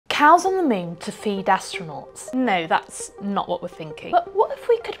Cows on the moon to feed astronauts. No, that's not what we're thinking. But what if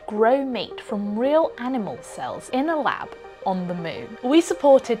we could grow meat from real animal cells in a lab on the moon? We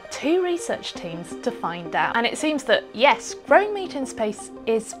supported 2 research teams to find out, and it seems that yes, growing meat in space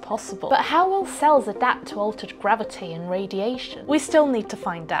is possible. But how will cells adapt to altered gravity and radiation? We still need to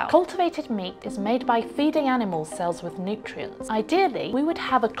find out. Cultivated meat is made by feeding animal cells with nutrients. Ideally, we would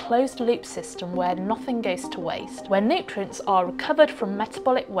have a closed loop system where nothing goes to waste, where nutrients are recovered from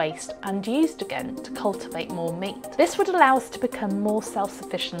metabolic waste and used again to cultivate more meat. This would allow us to become more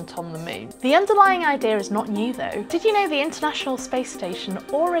self-sufficient on the moon. The underlying idea is not new though. Did you know the International Space Station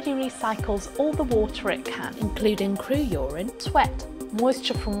already recycles all the water it can, including crew urine, sweat,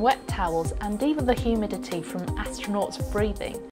 moisture from wet towels, and even the humidity from astronauts breathing?